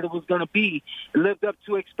fight that it was going to be. It lived up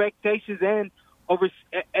to expectations and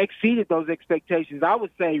exceeded those expectations. I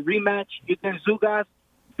would say rematch Udin Zugas,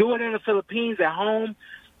 do it in the Philippines at home,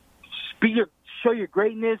 show your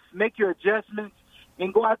greatness, make your adjustments,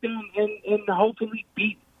 and go out there and hopefully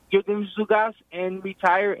beat Udin Zugas and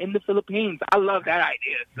retire in the Philippines. I love that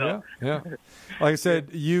idea. So. Yeah. Like I said,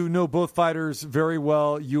 you know both fighters very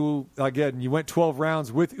well. You went 12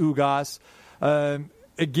 rounds with Ugas.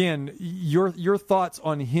 Again, your thoughts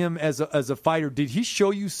on him as a fighter. Did he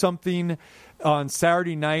show you something on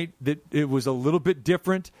Saturday night that it was a little bit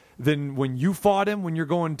different than when you fought him, when you're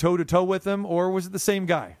going toe-to-toe with him, or was it the same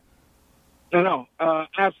guy? No,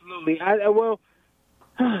 absolutely.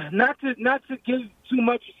 Not to give too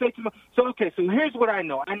much or say too much. So here's what I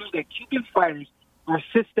know. I know that Cuban fighters are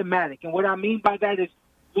systematic. And what I mean by that is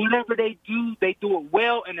whatever they do it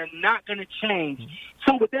well, and they're not going to change.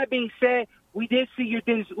 So with that being said, we did see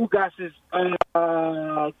Udin Ugas's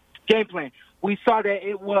game plan. We saw that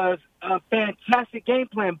it was a fantastic game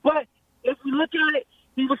plan. But if we look at it,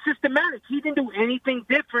 he was systematic. He didn't do anything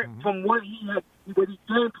different from what he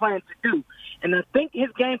game planned to do. And I think his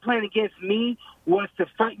game plan against me was to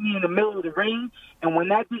fight me in the middle of the ring. And when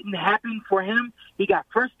that didn't happen for him, he got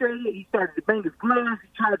frustrated. He started to bang his gloves. He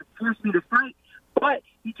tried to force me to fight. But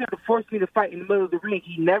he tried to force me to fight in the middle of the ring.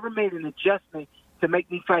 He never made an adjustment to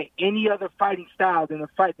make me fight any other fighting style than the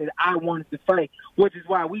fight that I wanted to fight, which is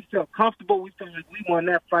why we felt comfortable. We felt like we won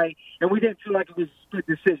that fight, and we didn't feel like it was a split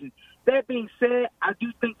decision. That being said, I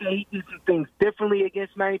do think that he did some things differently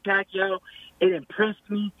against Manny Pacquiao. It impressed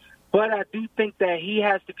me, but I do think that he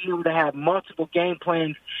has to be able to have multiple game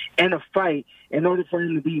plans in a fight in order for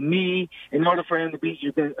him to beat me, in order for him to beat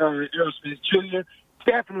Errol Spence Jr.,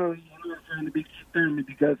 definitely in order for him to beat Keith Thurman,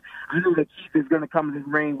 because I know that Keith is going to come in the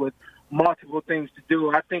ring with multiple things to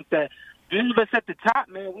do. I think that any of us at the top,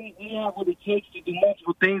 man, we have what it takes to do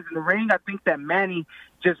multiple things in the ring. I think that Manny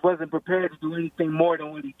just wasn't prepared to do anything more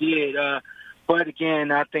than what he did. But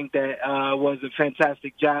again, I think that was a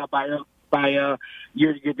fantastic job by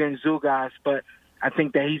Udin Zugas. But I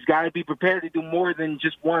think that he's got to be prepared to do more than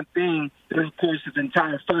just one thing during the course of the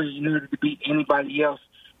entire fight in order to beat anybody else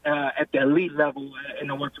at the elite level in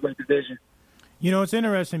the welterweight division. It's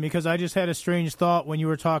interesting because I just had a strange thought when you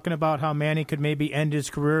were talking about how Manny could maybe end his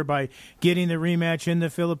career by getting the rematch in the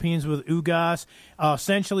Philippines with Ugas,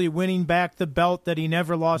 essentially winning back the belt that he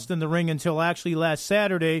never lost in the ring until actually last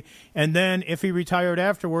Saturday. And then if he retired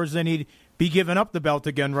afterwards, then he'd be giving up the belt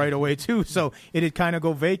again right away, too. So it'd kind of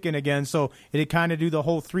go vacant again. So it'd kind of do the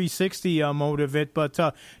whole 360 mode of it. But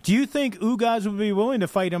do you think Ugas would be willing to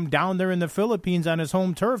fight him down there in the Philippines on his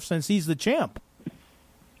home turf since he's the champ?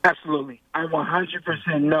 Absolutely. I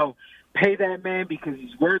 100% know. Pay that man because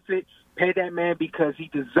he's worth it. Pay that man because he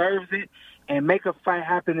deserves it. And make a fight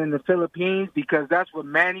happen in the Philippines because that's what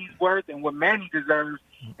Manny's worth and what Manny deserves.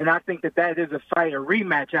 And I think that is a fight, a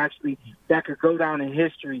rematch, actually, that could go down in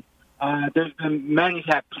history. Manny's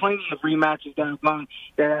had plenty of rematches that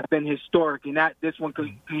have been historic, and this one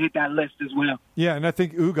could hit that list as well. Yeah, and I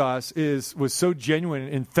think Ugas was so genuine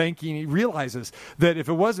in thanking. He realizes that if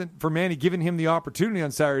it wasn't for Manny giving him the opportunity on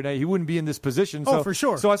Saturday night, he wouldn't be in this position. So, for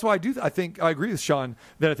sure. So that's why I think I agree with Shawn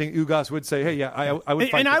that I think Ugas would say, "Hey, yeah, I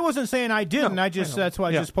would." And I wasn't saying I didn't. No, that's why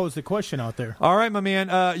I just posed the question out there. All right, my man.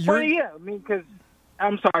 Because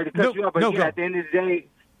I'm sorry to cut you off, but at the end of the day.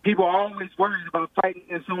 people are always worried about fighting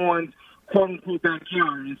in someone's quote-unquote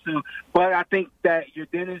backyard. And so, but I think that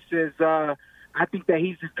Dennis is, I think that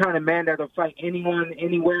he's the kind of man that'll fight anyone,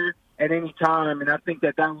 anywhere, at any time. And I think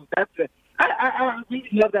that's I really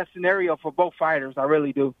love that scenario for both fighters. I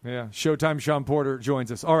really do. Yeah. Showtime Shawn Porter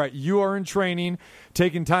joins us. All right. You are in training,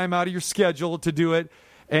 taking time out of your schedule to do it.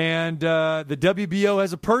 And the WBO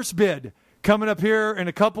has a purse bid coming up here in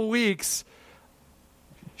a couple weeks.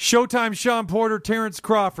 Showtime Shawn Porter, Terence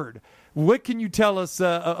Crawford. What can you tell us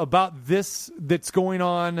about this that's going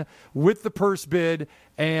on with the purse bid?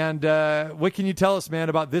 And what can you tell us, man,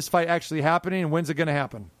 about this fight actually happening and when's it going to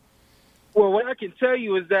happen? Well, what I can tell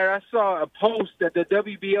you is that I saw a post that the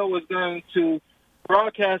WBO was going to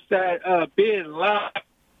broadcast that bid live.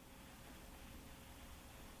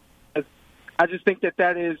 I just think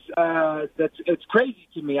that is it's crazy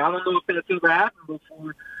to me. I don't know if that's ever happened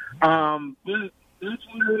before. But that's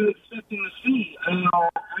what I'm expecting to see. I know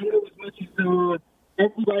as much as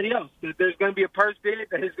everybody else that there's going to be a purse bid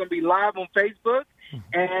that is going to be live on Facebook,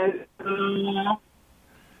 and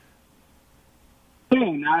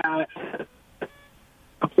soon,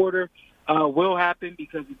 Porter will happen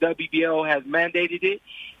because the WBO has mandated it,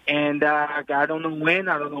 and I don't know when,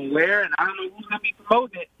 I don't know where, and I don't know who's going to be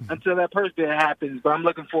promoting it until that purse bid happens. But I'm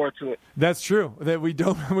looking forward to it. That's true. That we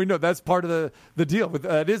know that's part of the deal.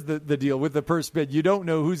 It is the deal with the purse bid. You don't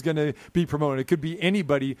know who's going to be promoted. It could be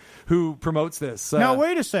anybody who promotes this. Now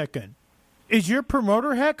wait a second. Is your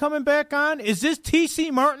promoter hat coming back on? Is this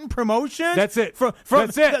T.C. Martin promotion? That's it. From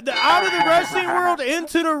That's it. Out of the wrestling world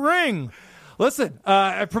into the ring. Listen,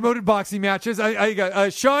 I promoted boxing matches. I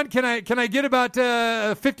got Shawn. Can I get about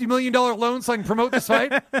a $50 million loan so I can promote this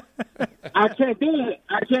fight? I can't do it.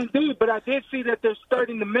 But I did see that they're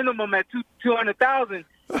starting the minimum at $200,000,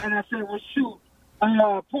 and I said, well, shoot.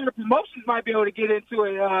 Porter Promotions might be able to get into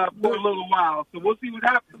it for a little while, so we'll see what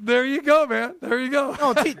happens. There you go, man. There you go.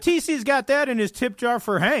 Oh, TC's got that in his tip jar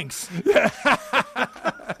for Hanks.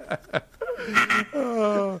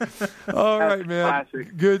 All right, man.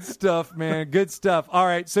 Classic. Good stuff, man. Good stuff. All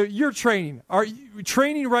right, so you're training. Are you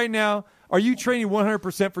training right now? Are you training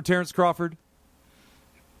 100% for Terence Crawford?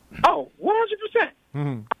 Oh, 100%.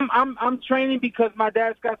 Mm-hmm. I'm training because my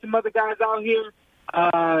dad's got some other guys out here.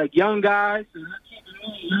 Young guys, and they're keeping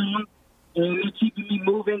me young, and they're keeping me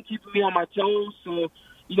moving, keeping me on my toes. So,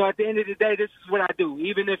 at the end of the day, this is what I do.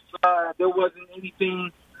 Even if there wasn't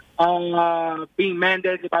anything being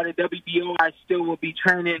mandated by the WBO, I still will be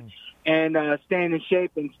training and staying in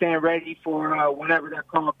shape and staying ready for whenever that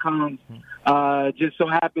call comes. Just so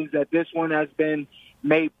happens that this one has been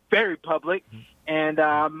made very public, and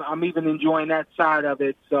I'm even enjoying that side of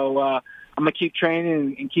it. So, I'm going to keep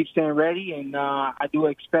training and keep staying ready, and I do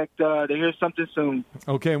expect to hear something soon.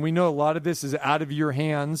 Okay, and we know a lot of this is out of your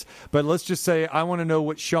hands, but let's just say I want to know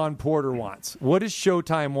what Shawn Porter wants. What does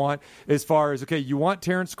Showtime want as far as, okay, you want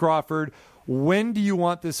Terence Crawford. When do you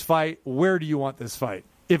want this fight? Where do you want this fight,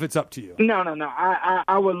 if it's up to you? No.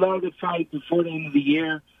 I would love to fight before the end of the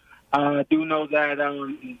year. I do know that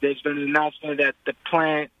there's been an announcement that the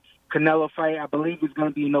planned Canelo fight, I believe, is going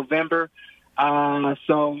to be in November.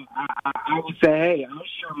 So I would say, hey, I'll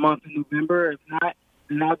share a month in November. If not,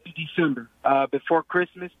 then I'll do December, before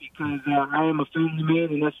Christmas, because I am a family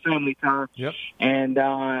man and that's family time. Yep. And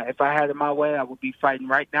if I had it my way, I would be fighting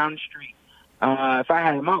right down the street. If I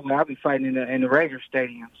had it my way, I'd be fighting in the Raiders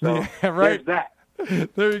Stadium. So yeah, right. There's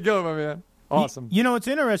that. There you go, my man. Awesome. It's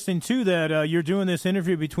interesting, too, that you're doing this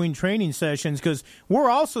interview between training sessions, because we're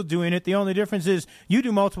also doing it. The only difference is you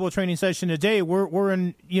do multiple training sessions a day.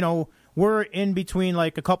 We're in between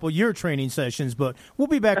like a couple year training sessions, but we'll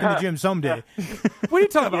be back in the gym someday. What are you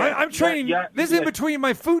talking about? I'm training. This is in between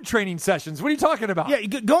my food training sessions. What are you talking about? Yeah,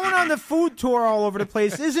 going on the food tour all over the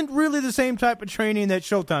place isn't really the same type of training that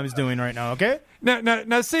Showtime is doing right now. Okay.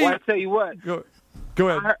 Now, see. Well, I tell you what. Go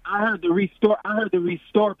ahead. I heard the Restore. I heard the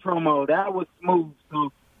Restore promo. That was smooth.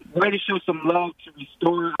 So, way to show some love to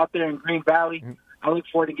Restore out there in Green Valley. I look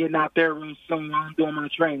forward to getting out there real soon while I'm doing my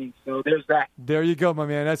training. So there's that. There you go, my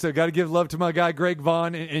man. That's it. Got to give love to my guy Greg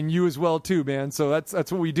Vaughn and you as well too, man. So that's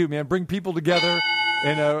what we do, man. Bring people together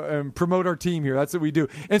and promote our team here. That's what we do.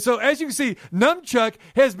 And so as you can see, Numchuck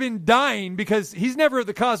has been dying because he's never at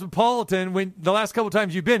the Cosmopolitan when the last couple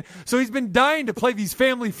times you've been. So he's been dying to play these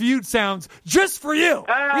Family Feud sounds just for you.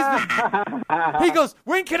 He goes,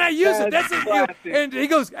 when can I use it? That's it. And he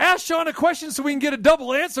goes, ask Shawn a question so we can get a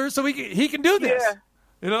double answer so he can do this. Yeah.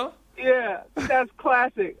 You know? Yeah, that's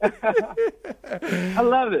classic. I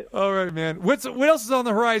love it. All right, man. What else is on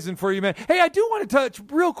the horizon for you, man? Hey, I do want to touch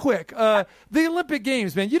real quick the Olympic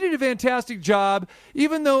Games, man. You did a fantastic job,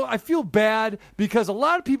 even though I feel bad because a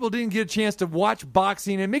lot of people didn't get a chance to watch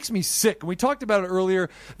boxing. It makes me sick. And we talked about it earlier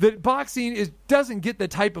that boxing doesn't get the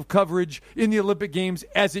type of coverage in the Olympic Games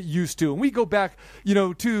as it used to. And we go back,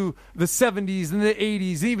 to the 70s and the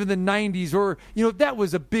 80s, and even the 90s, or that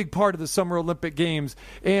was a big part of the Summer Olympic Games.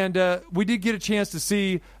 And we did get a chance to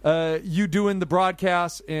see you doing the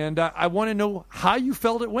broadcast, and I want to know how you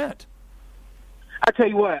felt it went. I tell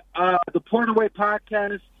you what, the Porter Way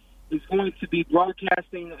podcast is going to be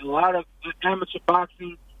broadcasting a lot of amateur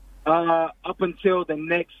boxing up until the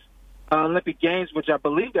next Olympic Games, which I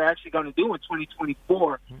believe they're actually going to do in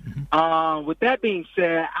 2024. With that being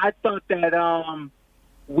said, I thought that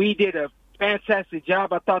we did a fantastic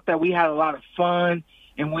job. I thought that we had a lot of fun,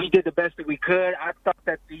 and we did the best that we could. I thought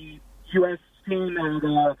that the U.S. team had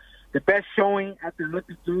the best showing at the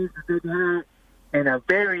Olympic Games that they've had in a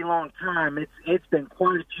very long time. It's been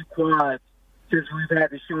quite a few quads since we've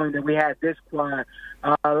had the showing that we had this quad.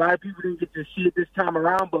 A lot of people didn't get to see it this time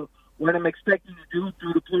around, but what I'm expecting to do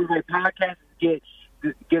through the Porter Way podcast is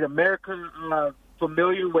get America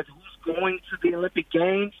familiar with who's going to the Olympic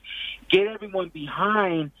Games, get everyone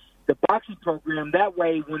behind the boxing program. That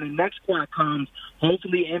way, when the next quad comes,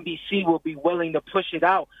 hopefully NBC will be willing to push it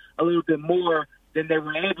out a little bit more than they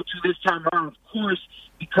were able to this time around. Of course,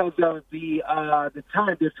 because of the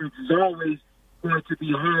time difference is always going to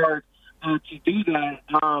be hard to do that.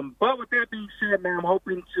 But with that being said, man, I'm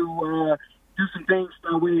hoping to do some things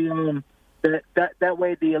that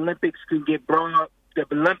way the Olympics can get the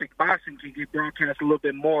Olympic boxing can get broadcast a little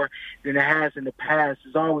bit more than it has in the past.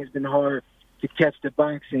 It's always been hard to catch the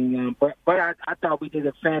boxing, but I thought we did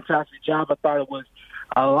a fantastic job. I thought it was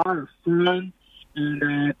a lot of fun, and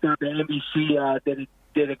I thought the NBC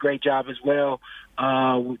did a great job as well,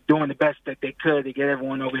 doing the best that they could to get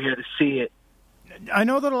everyone over here to see it. I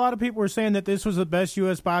know that a lot of people were saying that this was the best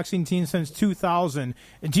U.S. boxing team since 2000.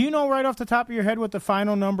 Do you know right off the top of your head what the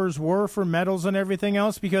final numbers were for medals and everything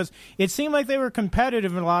else? Because it seemed like they were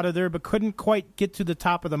competitive in a lot of there, but couldn't quite get to the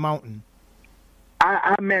top of the mountain.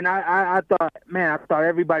 I thought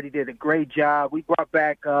everybody did a great job. We brought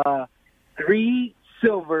back 3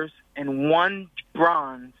 silvers and 1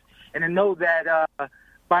 bronze, and I know that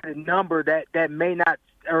by the number that may not,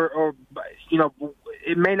 or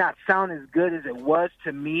it may not sound as good as it was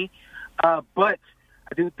to me, but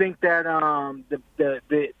I do think that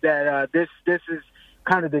this is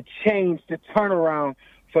kind of the change, the turnaround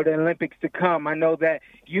for the Olympics to come. I know that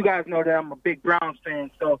you guys know that I'm a big Browns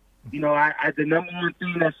fan, so I the number one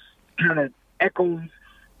thing that's kind of echoes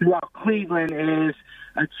throughout Cleveland is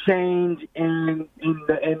a change in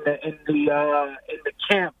the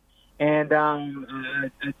camp. And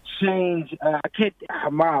a change. I can't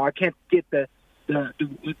get the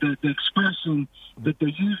expression that they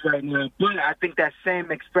use right now. But I think that same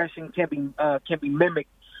expression can be mimicked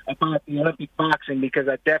about the Olympic boxing, because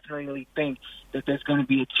I definitely think that there's going to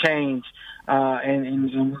be a change,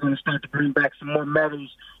 and we're going to start to bring back some more medals,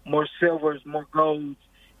 more silvers, more golds,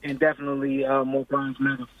 and definitely more bronze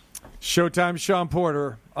medals. Showtime, Shawn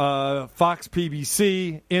Porter, Fox,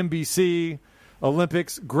 PBC, NBC.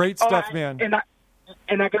 Olympics, great stuff, man.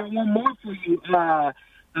 And I got one more for you. I'm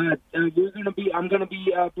gonna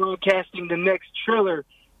be broadcasting the next Triller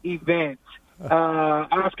event,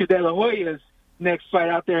 Oscar De La Hoya's next fight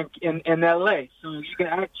out there in LA. So you can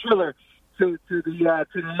add Triller to the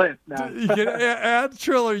list now. You can add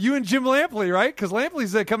Triller. You and Jim Lampley, right? Because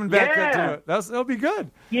Lampley's coming back to it. That'll be good.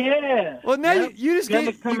 Yeah. Well, now you just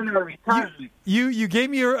gave you gave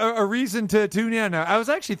me a reason to tune in. Now, I was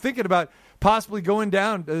actually thinking about possibly going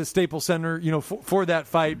down to the Staples Center, for that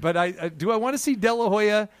fight. But I want to see De La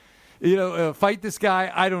Hoya, fight this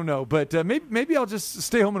guy. I don't know, but maybe I'll just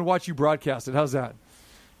stay home and watch you broadcast it. How's that?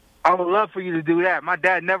 I would love for you to do that. My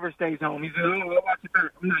dad never stays home. He said, "Oh, I'll watch it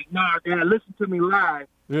back." I'm like, "No, Dad, listen to me live."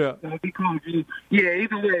 Yeah. That'll be cool. Yeah.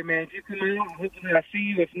 Either way, man. Just come on. Hopefully, I see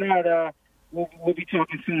you. If not, we'll be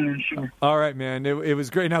talking soon, I'm sure. All right, man. It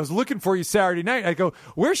was great. And I was looking for you Saturday night. I go,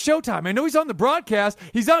 where's Showtime? I know he's on the broadcast.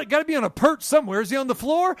 He's got to be on a perch somewhere. Is he on the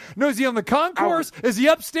floor? No, is he on the concourse? Is he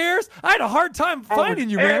upstairs? I had a hard time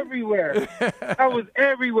finding you, man. Everywhere. I was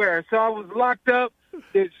everywhere. So I was locked up.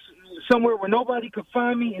 There's somewhere where nobody could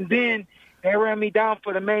find me, and then they ran me down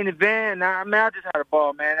for the main event. I just had a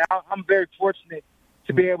ball, man. I'm very fortunate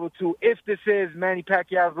to be able to, if this is Manny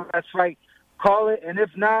Pacquiao's last fight, call it, and if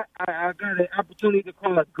not, I got an opportunity to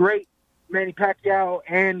call a great Manny Pacquiao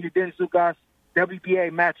and Dennis Ugas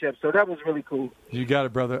WBA matchup. So that was really cool. You got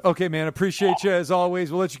it, brother. Okay, man, appreciate you as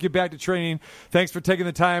always. We'll let you get back to training. Thanks for taking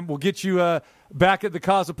the time. We'll get you back at the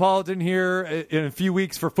Cosmopolitan here in a few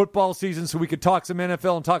weeks for football season so we could talk some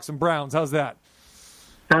NFL and talk some Browns. How's that?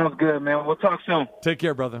 Sounds good, man. We'll talk soon. Take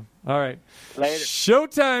care, brother. All right. Later.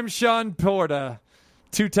 Showtime Shawn Porter,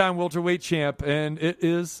 two-time welterweight champ, and it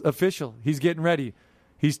is official. He's getting ready.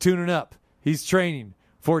 He's tuning up. He's training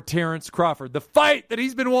for Terence Crawford. The fight that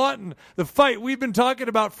he's been wanting, the fight we've been talking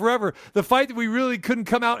about forever, the fight that we really couldn't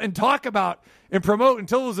come out and talk about and promote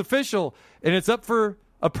until it was official. And it's up for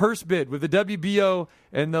a purse bid with the WBO,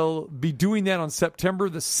 and they'll be doing that on September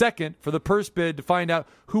the 2nd for the purse bid to find out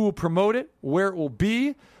who will promote it, where it will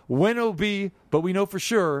be, when it will be. But we know for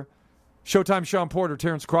sure Showtime Shawn Porter,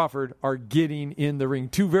 Terence Crawford are getting in the ring.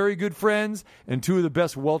 Two very good friends and two of the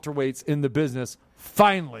best welterweights in the business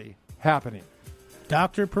finally happening.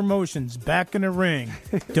 Dr. Promotions back in the ring.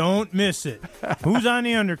 Don't miss it. Who's on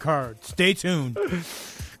the undercard? Stay tuned.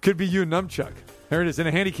 Could be you and Numchuck. There it is in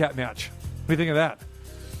a handicap match. What do you think of that?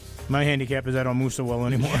 My handicap is I don't move so well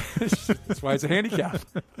anymore. That's why it's a handicap.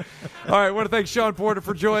 All right, I want to thank Shawn Porter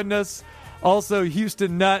for joining us. Also,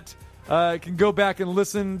 Houston Nutt. Can go back and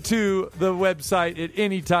listen to the website at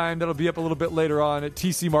any time. That'll be up a little bit later on at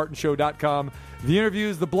tcmartinshow.com. The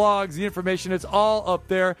interviews, the blogs, the information, it's all up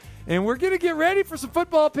there. And we're going to get ready for some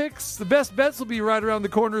football picks. The best bets will be right around the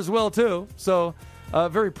corner as well, too. So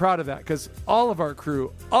very proud of that because all of our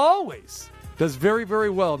crew always does very, very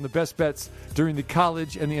well in the best bets during the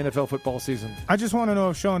college and the NFL football season. I just want to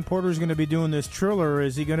know if Shawn Porter is going to be doing this Triller, or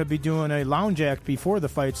is he going to be doing a lounge act before the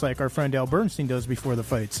fights like our friend Al Bernstein does before the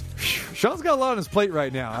fights? Shawn's got a lot on his plate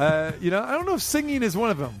right now. I don't know if singing is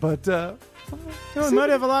one of them, but... he might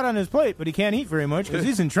have a lot on his plate, but he can't eat very much because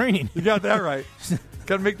he's in training. You got that right.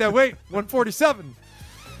 Got to make that weight, 147.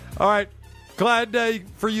 All right. Glad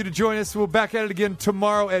for you to join us. We'll back at it again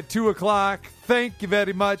tomorrow at 2 o'clock. Thank you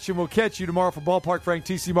very much, and we'll catch you tomorrow for Ballpark Frank,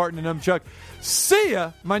 TC Martin, and Numchuck. See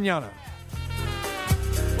ya mañana.